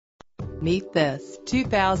Meet this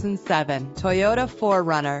 2007 Toyota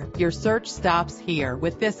 4Runner. Your search stops here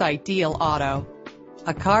with this ideal auto.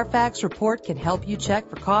 A Carfax report can help you check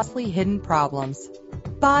for costly hidden problems.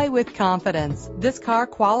 Buy with confidence. This car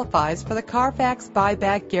qualifies for the Carfax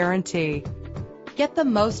buyback guarantee. Get the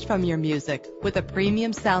most from your music with a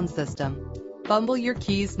premium sound system. Fumble your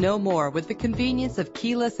keys no more with the convenience of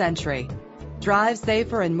keyless entry. Drive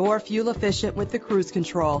safer and more fuel efficient with the cruise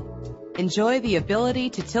control. Enjoy the ability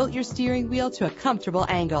to tilt your steering wheel to a comfortable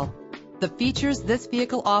angle. The features this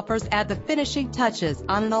vehicle offers add the finishing touches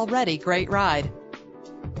on an already great ride.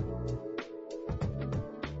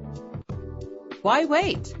 Why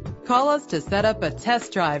wait? Call us to set up a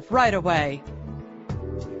test drive right away.